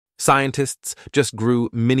Scientists just grew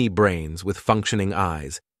mini brains with functioning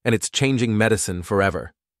eyes, and it's changing medicine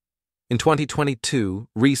forever. In 2022,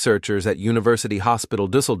 researchers at University Hospital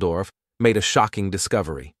Düsseldorf made a shocking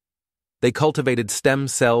discovery. They cultivated stem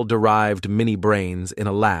cell-derived mini brains in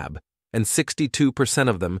a lab, and 62%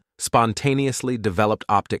 of them spontaneously developed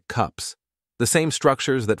optic cups, the same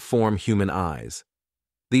structures that form human eyes.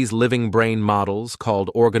 These living brain models,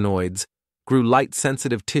 called organoids, grew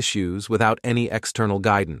light-sensitive tissues without any external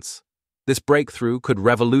guidance. This breakthrough could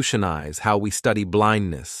revolutionize how we study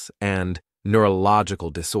blindness and neurological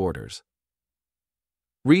disorders.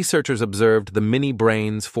 Researchers observed the mini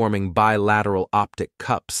brains forming bilateral optic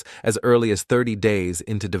cups as early as 30 days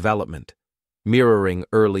into development, mirroring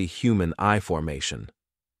early human eye formation.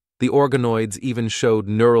 The organoids even showed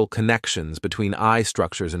neural connections between eye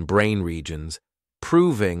structures and brain regions,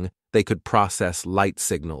 proving they could process light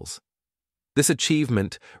signals. This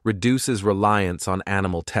achievement reduces reliance on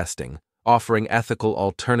animal testing, offering ethical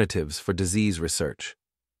alternatives for disease research.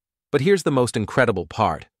 But here's the most incredible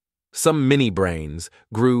part. Some mini-brains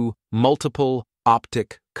grew multiple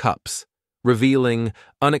optic cups, revealing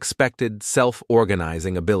unexpected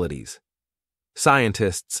self-organizing abilities.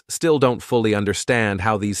 Scientists still don't fully understand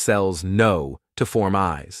how these cells know to form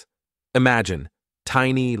eyes. Imagine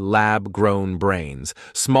tiny lab-grown brains,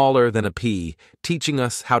 smaller than a pea, teaching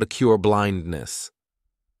us how to cure blindness.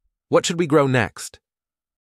 What should we grow next?